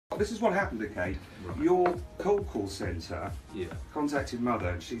this is what happened, okay? Right. Your cold call centre contacted Mother,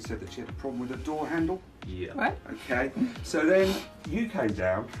 and she said that she had a problem with the door handle. Yeah. What? Okay. So then you came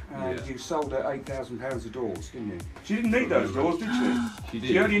down and you sold her £8,000 of doors, didn't you? She didn't need those doors, did she? She did.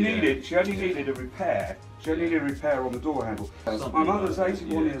 She only needed a repair. She only needed a repair on the door handle. My mother's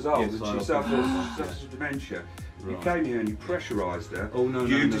 81 years old and she suffers dementia. You came here and you pressurised her. Oh no,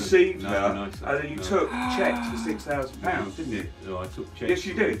 you deceived her, no, and then you took checks for £6,000, didn't you? No, I took checks. Yes,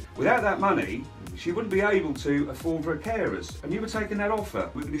 you did. Without that money, she wouldn't be able to afford her carers, and you were taking that off her.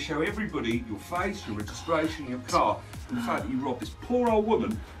 We're going to show everybody your face, your registration, your car, and the fact that you robbed this poor old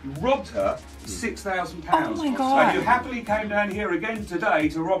woman. You robbed her for £6,000. Oh my God. And you happily came down here again today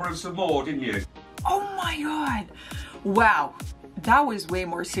to rob her of some more, didn't you? Oh my God. Wow. That was way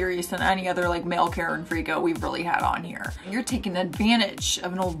more serious than any other like male Karen freakout we've really had on here. You're taking advantage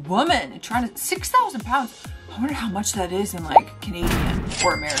of an old woman and trying to, £6,000. I wonder how much that is in like Canadian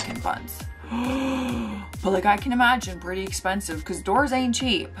or American funds. But like I can imagine pretty expensive because doors ain't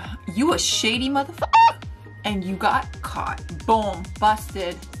cheap. You a shady motherfucker and you got caught. Boom,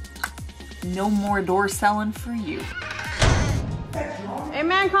 busted. No more door selling for you. Hey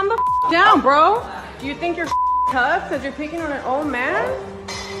man, calm the down, bro. Do you think you're tough because you're picking on an old man?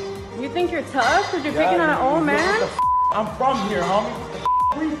 You think you're tough because you're picking on an old man? I'm from here, homie.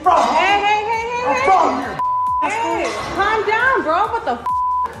 Where you from? Hey. I'm from here. Hey, calm down, bro. What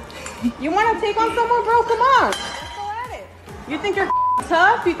the You want to take on someone, bro? Come on. Let's go at it. You think you're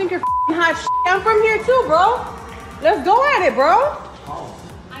tough? You think you're hot shit? I'm from here too, bro. Let's go at it, bro.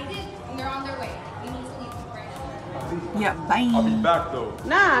 I did, and they're on their way. We need to leave right now. Yeah, bye. I'll be back though.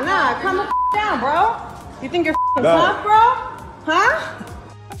 Nah, calm the down, bro. You think you're tough, bro? Huh?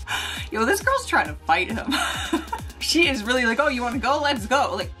 Yo, this girl's trying to fight him. She is really like, oh, you want to go? Let's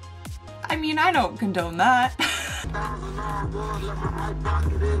go. Like, I mean, I don't condone that.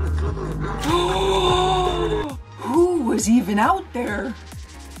 Who was even out there?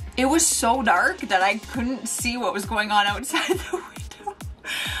 It was so dark that I couldn't see what was going on outside the window.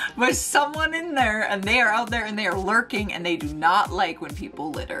 But someone in there, and they are out there and they are lurking, and they do not like when people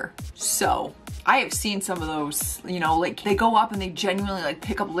litter. So I have seen some of those, you know, like they go up and they genuinely like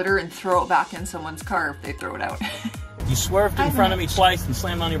pick up litter and throw it back in someone's car if they throw it out. You swerved in front of me twice and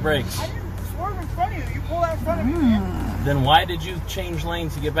slammed on your brakes. I didn't swerve in front of you. You pulled out in front of me, man. Then why did you change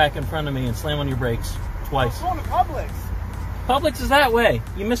lanes to get back in front of me and slam on your brakes twice? I'm going to Publix. Publix is that way.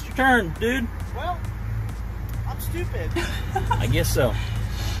 You missed your turn, dude. Well, I'm stupid. I guess so.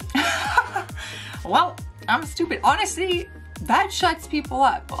 Well, I'm stupid. Honestly, that shuts people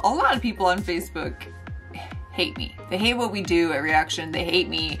up. A lot of people on Facebook hate me. They hate what we do at Reaction. They hate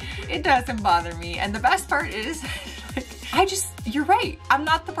me. It doesn't bother me. And the best part is, like, you're right. I'm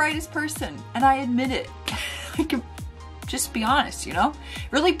not the brightest person. And I admit it. Like, just be honest, you know?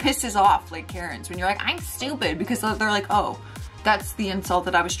 It really pisses off, like, Karens, when you're like, I'm stupid, because they're like, oh, that's the insult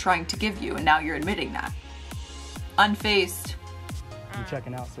that I was trying to give you, and now you're admitting that. Unfazed. You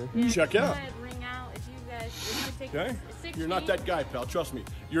checking out, sir? Check out. Ring out if you guys take Okay? 6 You're not that guy, pal. Trust me.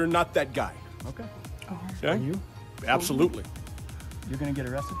 You're not that guy. Okay. Okay? Are you? Absolutely. You're gonna get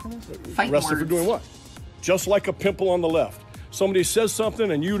arrested for this? Fighting Arrested for words. doing what? Just like a pimple on the left. Somebody says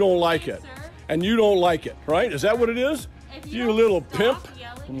something and you don't like it. And you don't like it, right? Is that what it is? You little pimp.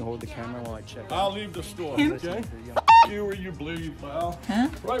 Can you hold the camera while I check? I'll leave the store, okay? You where you bleed, pal. Huh?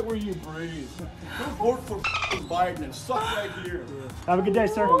 Right where you breathe. Go vote for Biden and suck right here. Have a good day,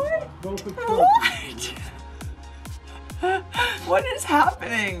 sir. Vote for Trump. What? What is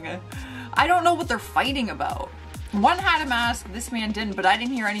happening? I don't know what they're fighting about. One had a mask, this man didn't, but I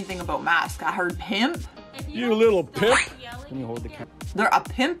didn't hear anything about mask. I heard pimp. You little pimp. Can you hold the camera? A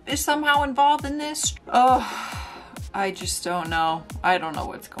pimp is somehow involved in this? Oh, I just don't know. I don't know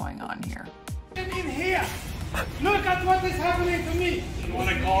what's going on here. In here. Look at what is happening to me. You want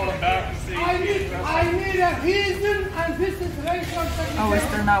to call them back and see? I need a reason, and this is racial segregation. Oh, is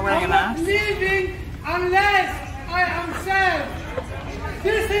they're not wearing a mask? I'm not leaving unless I am served.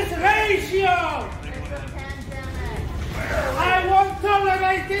 This is racial. I won't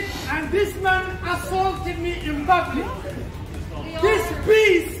tolerate it, and this man assaulted me in public. This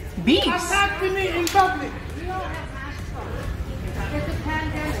beast attacked me in public.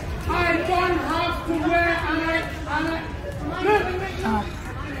 I don't have to wear look.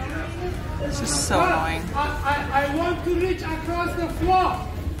 This is so annoying. I want to reach across the floor.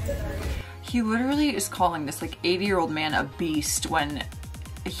 He literally is calling this like 80-year-old man a beast when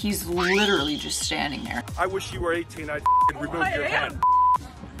he's literally just standing there. I wish you were 18. I'd remove your hand.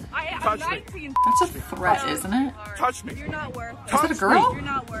 Touch me. That's a threat, isn't it? Touch me. You're not worth it. Is it a girl? You're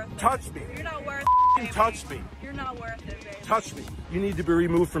not worth it. Touch me. You're not worth it. Touch me. You're not worth it, babe. Touch me. You need to be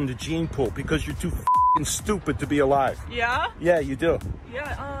removed from the gene pool because you're too f***ing stupid to be alive. Yeah? Yeah, you do.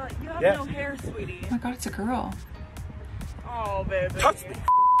 Yeah, you have Yeah. no hair, sweetie. Oh my god, it's a girl. Oh, baby. Touch me.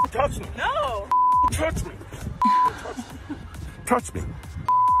 Touch me. No. Touch me. Touch me.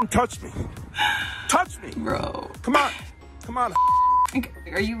 Touch me. Touch me. Bro. Come on. Come on.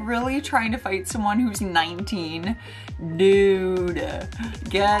 Are you really trying to fight someone who's 19? Dude,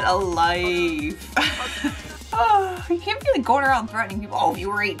 get a life. Oh, you can't be like going around threatening people. Oh, if you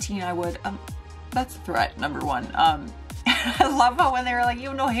were 18, I would. That's threat number one. I love how when they were like, you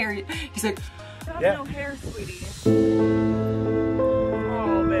have no hair. He's like, You have Yeah. no hair, sweetie.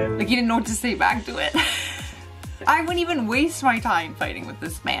 Oh, babe. like he didn't know what to say back to it. I wouldn't even waste my time fighting with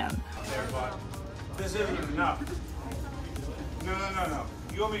this man. There, bud. This isn't enough. No.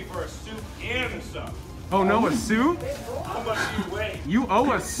 You owe me for a suit and a sub. Oh no, a suit? How much do you weigh? You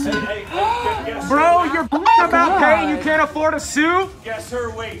owe a suit? Hey, guess Bro, her you're weight. about paying, you can't afford a suit? Guess her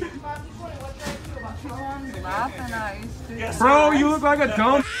weight. Laughing at you, stupid. Guess Bro, her you weight. look like a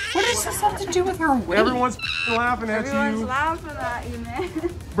dumb. What does this have to do with her weight? Everyone's laughing at Everyone's you. laughing at you,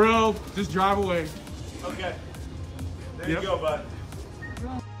 man. Bro, just drive away. Okay. There Yep. you go, bud.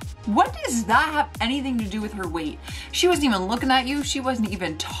 What does that have anything to do with her weight? She wasn't even looking at you. She wasn't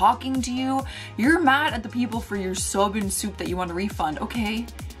even talking to you. You're mad at the people for your sub and soup that you want to refund. Okay.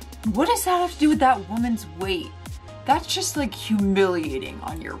 What does that have to do with that woman's weight? That's just like humiliating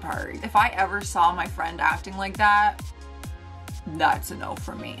on your part. If I ever saw my friend acting like that, that's a no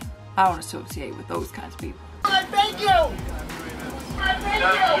from me. I don't associate with those kinds of people. I beg you! I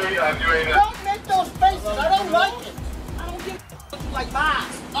beg you! Don't make those faces. I don't like it. I don't give a like that.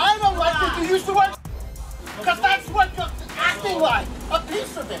 I don't like that you used to work because that's what you're acting like. A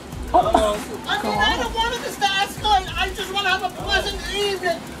piece of it. I mean, I don't want this to escalate. I just want to have a pleasant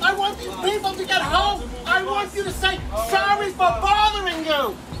evening. I want these people to get home. I want you to say sorry for bothering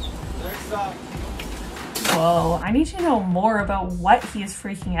you. Whoa, I need to know more about what he is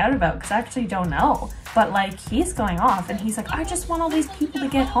freaking out about because I actually don't know. But like, he's going off and he's like, I just want all these people to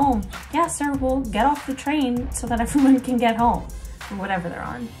get home. Yeah, sir, we'll get off the train so that everyone can get home. Or whatever they're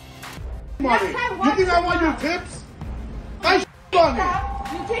on. Money. You think I want your tips? I on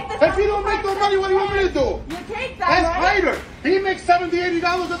you. You take the If you don't make no money, what do you want me to do? You take that, That's right? later. He makes $70,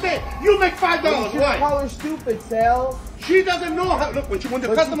 $80 a day. You make $5. Why? Call her stupid, Sal. She doesn't know how. Look, when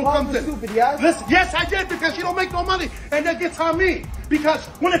the customer comes in. Stupid, yes? Listen, yes, I did because she don't make no money, and that gets on me. Because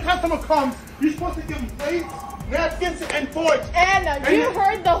when a customer comes, you're supposed to give them plates, napkins, and forks. Anna, you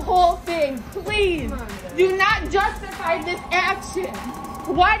heard the whole thing. Please, do not justify this action.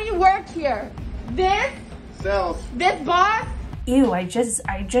 Why do you work here? This boss? Ew, I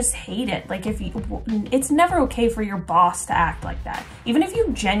just hate it. Like, it's never okay for your boss to act like that. Even if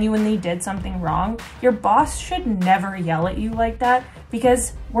you genuinely did something wrong, your boss should never yell at you like that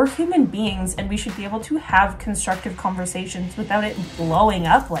because we're human beings and we should be able to have constructive conversations without it blowing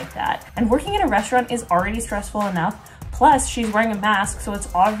up like that. And working in a restaurant is already stressful enough. Plus, she's wearing a mask, so it's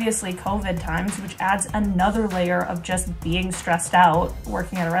obviously COVID times, which adds another layer of just being stressed out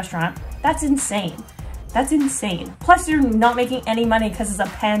working at a restaurant. That's insane. That's insane. Plus, you're not making any money because it's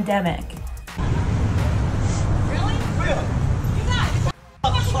a pandemic. Really? You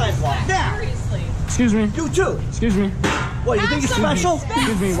guys, seriously. Excuse me. You too. Excuse me. What, you think you're special?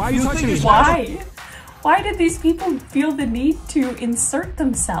 Excuse me, why are you touching me? Why? Why did these people feel the need to insert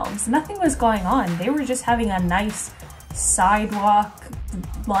themselves? Nothing was going on. They were just having a nice sidewalk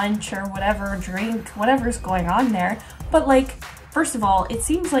lunch or whatever, drink, whatever's going on there. But like, first of all, it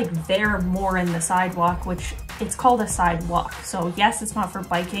seems like they're more in the sidewalk, which it's called a sidewalk. So yes, it's not for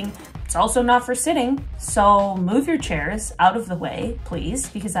biking. It's also not for sitting. So move your chairs out of the way, please,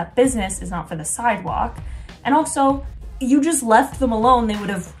 because that business is not for the sidewalk. And also, you just left them alone. They would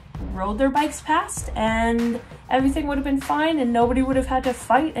have rode their bikes past and everything would have been fine and nobody would have had to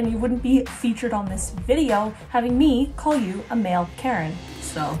fight and you wouldn't be featured on this video having me call you a male Karen.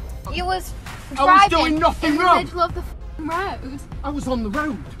 So You was I was driving doing nothing in the wrong. middle of the road. I was on the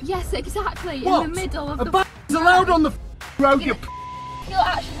road. Yes, exactly. What? In the middle of A the bus is allowed on the road, you If you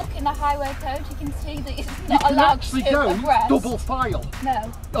actually look in the highway code, you can see that it's You not can allowed actually to go progress. double file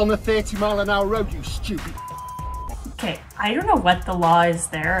No. on a 30-mile-an-hour road, you stupid. okay, I don't know what the law is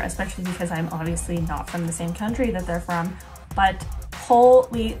there, especially because I'm obviously not from the same country that they're from, but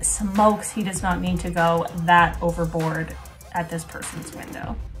holy smokes, he does not need to go that overboard at this person's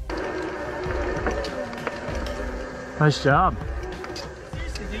window. Nice job.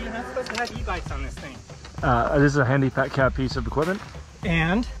 Seriously, dude, you're not supposed to have e-bikes on this thing. This is a handicap piece of equipment.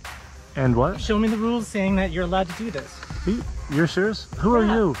 And? And what? Show me the rules saying that you're allowed to do this. You're serious? Who are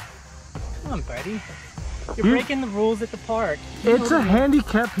you? Come on, buddy. You're breaking the rules at the park. It's a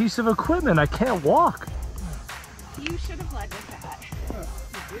handicapped piece of equipment. I can't walk. You should have led with that.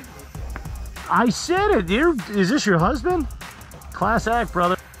 I said it. Is this your husband? Class act,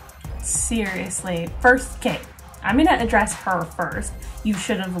 brother. Seriously. First, okay, I'm gonna address her first. You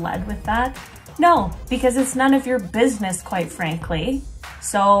should have led with that. No, because it's none of your business, quite frankly.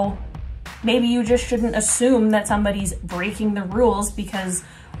 So maybe you just shouldn't assume that somebody's breaking the rules, because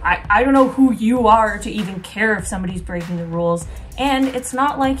I don't know who you are to even care if somebody's breaking the rules. And it's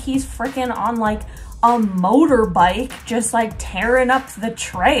not like he's freaking on like a motorbike just like tearing up the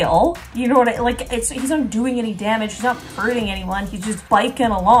trail. You know what I like? He's not doing any damage. He's not hurting anyone. He's just biking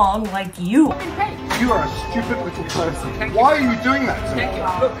along like you. You are a stupid little person. Why are you doing that to me? Thank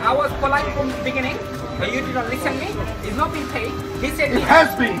you. Look, I was polite from the beginning, but you did not listen to me. It's not been paid. He said It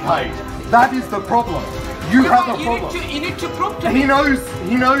has been paid. That is the problem. You have a problem. You need to prove to He me. knows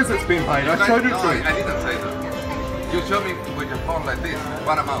it's been paid. I showed it to him. I didn't say that. You show me with your phone like this.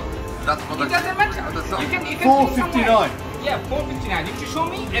 What amount? That's what It doesn't matter. You can $4.59. Yeah, $4.59. You show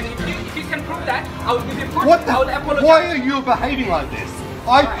me, and if you can prove that, I will give you a What the? I will apologize. Why are you behaving like this?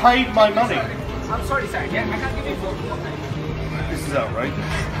 I paid my money. I'm sorry, sir. Yeah, I can't give you $4.59. This is outrageous.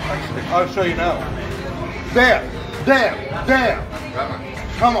 Actually, I'll show you now. There.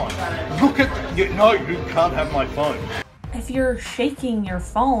 Come on. Look at you. No, you can't have my phone. If you're shaking your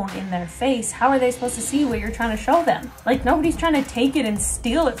phone in their face, how are they supposed to see what you're trying to show them? Like, nobody's trying to take it and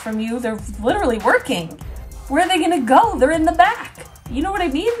steal it from you. They're literally working. Where are they gonna go? They're in the back. You know what I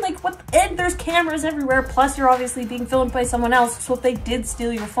mean? Like, what? And there's cameras everywhere, plus you're obviously being filmed by someone else, so if they did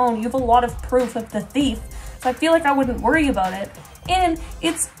steal your phone, you have a lot of proof of the thief. So I feel like I wouldn't worry about it. And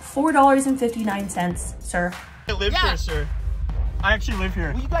it's $4.59, sir. I live here, sir. I actually live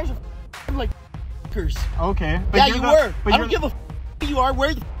here. Well, you guys are like f***ers. Okay. But yeah, you were. But I don't give a f*** who you are.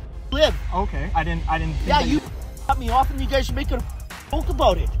 Where the f*** you live? Okay. I didn't think Yeah, you cut me off and you guys are making a joke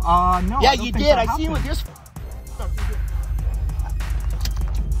about it. No. Yeah, you did. I see you with this.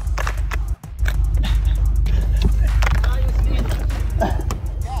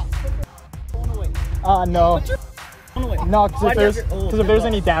 No. No, because if there's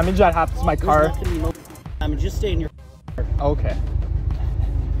any damage that happens to my car. Just stay in your Okay.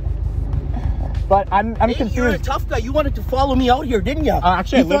 But I'm confused. You're a tough guy. You wanted to follow me out here, didn't you?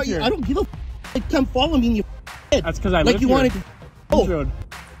 Actually, I live here. I don't give a f***. Like, come follow me in your head. That's because I live here. Like you wanted to.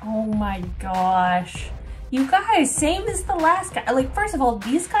 Oh my gosh. You guys, same as the last guy. Like, first of all,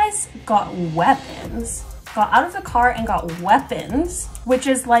 these guys got weapons. Got out of the car and got weapons, which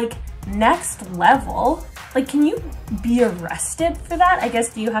is like next level. Like, can you be arrested for that? I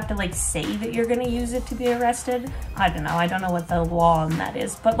guess, do you have to like say that you're gonna use it to be arrested? I don't know. I don't know what the law on that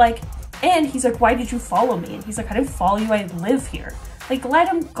is, but like, and he's like, why did you follow me? And he's like, I didn't follow you, I live here. Like, let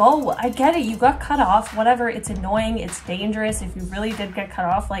him go. I get it, you got cut off, whatever, it's annoying, it's dangerous if you really did get cut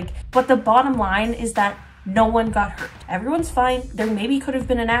off, like, but the bottom line is that no one got hurt. Everyone's fine. There maybe could have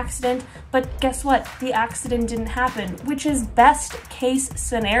been an accident, but guess what? The accident didn't happen, which is best case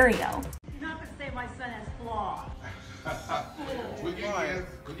scenario. Not to say my son has flaws. You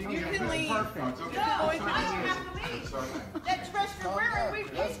can leave. No, I don't have to leave. That dress you're wearing, we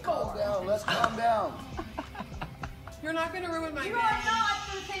paid for. Let's calm down. You're not going to ruin my You are not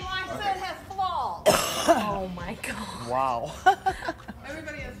going to say my son has flaws. Oh my god. Wow.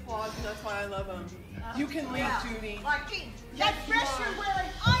 Everybody has flaws, and that's why I love them. You can leave, Judy. That dress you're wearing,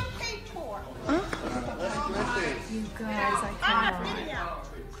 I paid for. You guys, I I have cannot. video.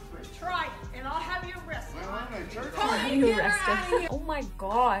 Try it, and I'll have you arrested. You arrested. Oh my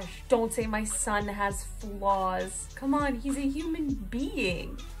gosh. Don't say my son has flaws. Come on, he's a human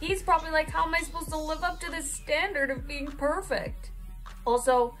being. He's probably like, how am I supposed to live up to this standard of being perfect?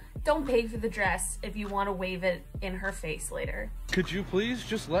 Also, don't pay for the dress if you want to wave it in her face later. Could you please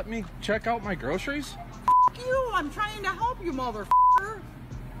just let me check out my groceries? F you, I'm trying to help you, motherfucker.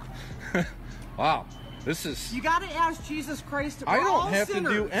 Wow, this is... You gotta ask Jesus Christ. I We're all don't have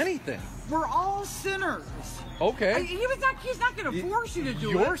sinners. to do anything. We're all sinners. Okay. He's not gonna force you to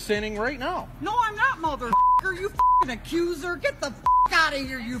do it. You're sinning right now. No, I'm not, motherfucker. You f***ing accuser. Get the f*** out of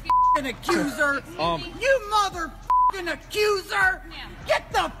here, you f***ing accuser. You motherfucking accuser.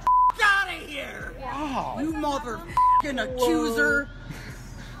 Get the f*** out of here. Wow. You motherfucking accuser.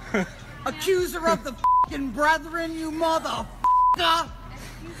 Accuser of the f***ing brethren, you motherfucker.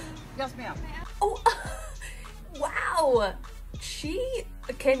 Yes, ma'am. Oh, wow. She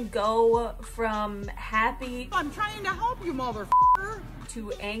can go from happy... I'm trying to help you, motherfucker.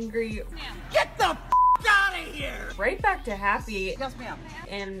 ...to angry... Get the f*** out of of here! Right back to happy. Yes, ma'am.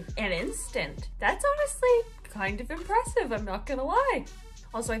 In an instant. That's honestly kind of impressive, I'm not gonna lie.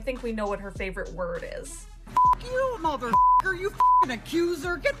 Also, I think we know what her favorite word is. F you, motherfucker! You f***ing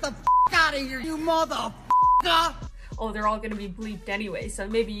accuser! Get the f*** out of here, you motherfucker! Oh, they're all gonna be bleeped anyway, so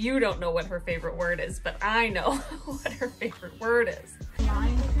maybe you don't know what her favorite word is, but I know what her favorite word is.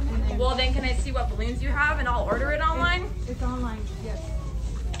 Well, then can I see what balloons you have and I'll order it online? It's online, yes.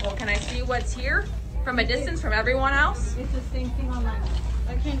 Well, can I see what's here from a distance from everyone else? It's the same thing online.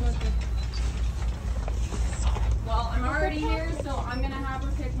 I can't go through. Well, I'm already here, so I'm gonna have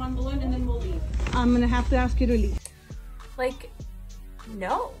her pick one balloon and then we'll leave. I'm gonna have to ask you to leave. Like,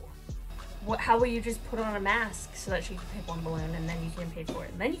 no. What, how will you just put on a mask so that she can pick one balloon and then you can pay for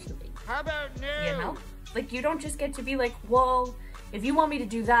it and then you can leave? How about no? You know? Like, you don't just get to be like, well, if you want me to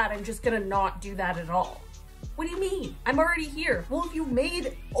do that, I'm just gonna not do that at all. What do you mean? I'm already here. Well, if you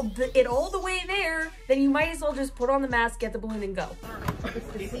made it all the way there, then you might as well just put on the mask, get the balloon, and go.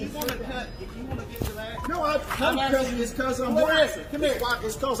 If you want to cut, if you want to get to that. No, I'm cutting it's because I'm white. Come here, white.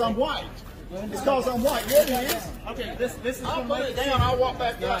 It's because I'm white. It's because I'm white. Yeah, it is. Okay, this is. I'll put it down. I'll walk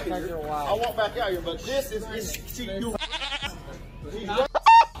back out here. I'll walk back out here. But this is see you.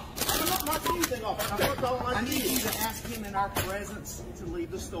 I'm not anything off. I need you to ask him in our presence to leave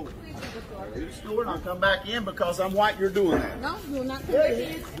the store. Leave the store, and I'll come back in because I'm white. You're doing that. No, you're not come back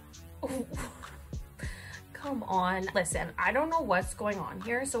in. Come on. Listen, I don't know what's going on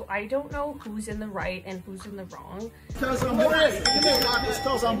here, so I don't know who's in the right and who's in the wrong. Because I'm white. It's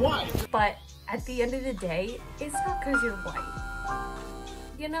because I'm white. But at the end of the day, it's not because you're white.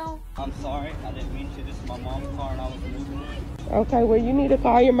 You know? I'm sorry. I didn't mean to. This is my mom's car and I was moving it. Okay, well, you need to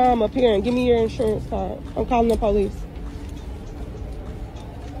call your mom up here and give me your insurance card. I'm calling the police.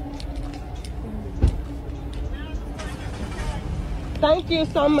 Thank you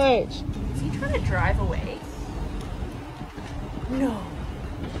so much. Is he trying to drive away? No.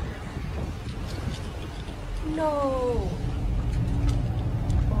 No.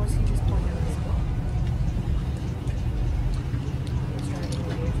 Or was he just pointing at his phone?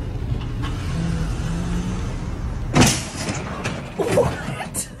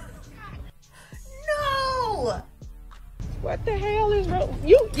 What? No! What the hell is wrong?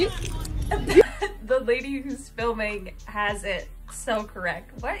 You. The lady who's filming has it so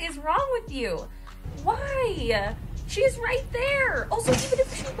correct. What is wrong with you? Why? She's right there. Also, even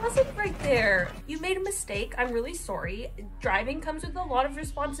if she wasn't right there, you made a mistake. I'm really sorry. Driving comes with a lot of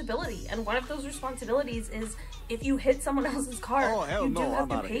responsibility, and one of those responsibilities is if you hit someone else's car, you do have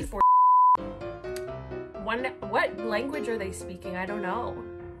to pay for it. What language are they speaking? I don't know.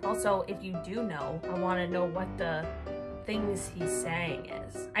 Also, if you do know, I want to know what the things he's saying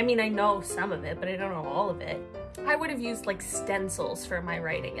is. I mean, I know some of it, but I don't know all of it. I would have used like stencils for my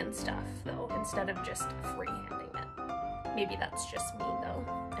writing and stuff, though, instead of just freehanding it. Maybe that's just me, though,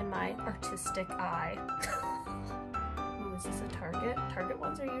 and my artistic eye. Ooh, is this a Target? Target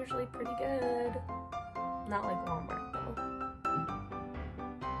ones are usually pretty good. Not like Walmart, though.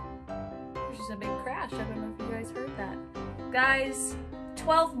 There's just a big crash. I don't know if you guys heard that. Guys,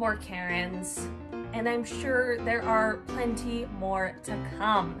 12 more Karens, and I'm sure there are plenty more to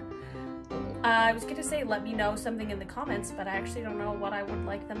come. I was gonna say let me know something in the comments, but I actually don't know what I would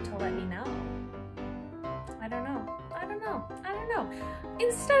like them to let me know. I don't know.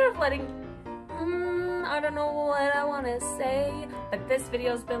 Instead of letting, I don't know what I want to say, but this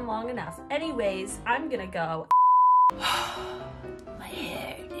video's been long enough. Anyways, I'm gonna go. My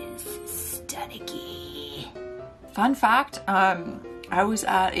hair is staticky. Fun fact, I was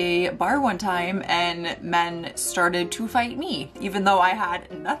at a bar one time and men started to fight me, even though I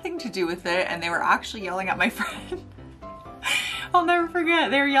had nothing to do with it, and they were actually yelling at my friend. I'll never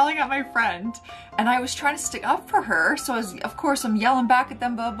forget, they were yelling at my friend, and I was trying to stick up for her, so of course I'm yelling back at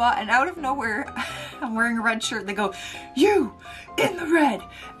them, blah, blah, and out of nowhere, I'm wearing a red shirt, they go, "You, in the red,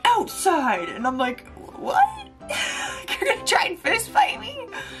 outside!" And I'm like, what? You're gonna try and fist fight me?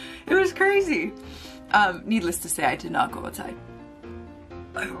 It was crazy. Needless to say, I did not go outside.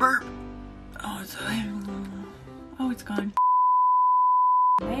 I burp. Oh, it's gone.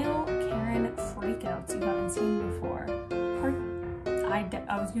 Male Karen freakouts you haven't seen before.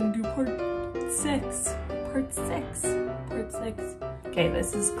 I was gonna do part 6. Part 6. Okay,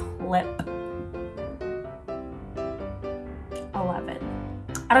 this is clip 11.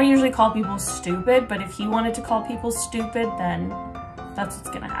 I don't usually call people stupid, but if he wanted to call people stupid, then that's what's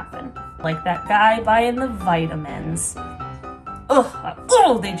gonna happen. Like that guy buying the vitamins.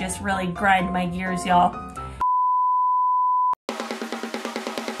 Ugh, they just really grind my gears, y'all.